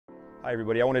Hi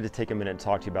everybody, I wanted to take a minute and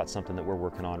talk to you about something that we're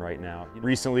working on right now.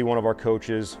 Recently, one of our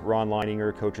coaches, Ron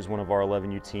Leininger, coaches one of our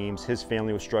 11U teams. His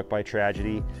family was struck by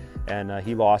tragedy and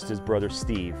he lost his brother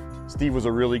Steve. Steve was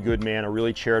a really good man, a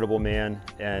really charitable man,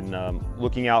 and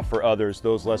looking out for others,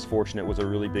 those less fortunate, was a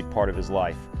really big part of his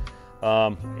life.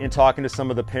 In talking to some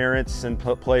of the parents and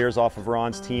players off of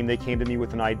Ron's team, they came to me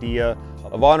with an idea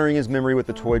of honoring his memory with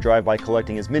the toy drive by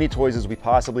collecting as many toys as we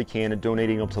possibly can and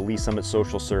donating them to Lee Summit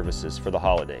Social Services for the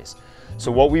holidays.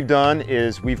 So what we've done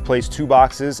is we've placed 2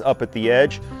 boxes up at the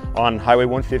edge on Highway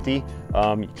 150.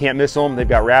 You can't miss them. They've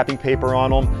got wrapping paper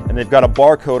on them and they've got a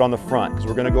barcode on the front because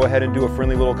we're going to go ahead and do a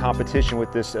friendly little competition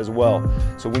with this as well.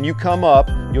 So when you come up,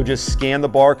 you'll just scan the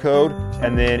barcode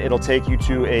and then it'll take you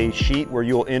to a sheet where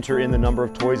you'll enter in the number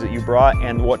of toys that you brought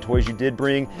and what toys you did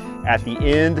bring. At the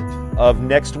end of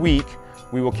next week,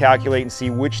 we will calculate and see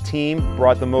which team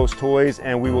brought the most toys,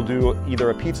 and we will do either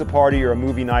a pizza party or a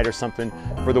movie night or something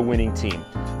for the winning team.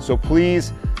 So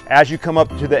please, as you come up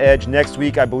to the edge next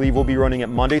week, I believe we'll be running it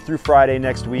Monday through Friday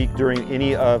next week during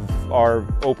any of our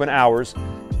open hours.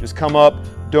 Just come up,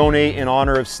 donate in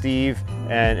honor of Steve,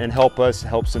 and help us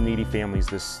help some needy families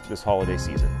this holiday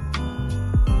season.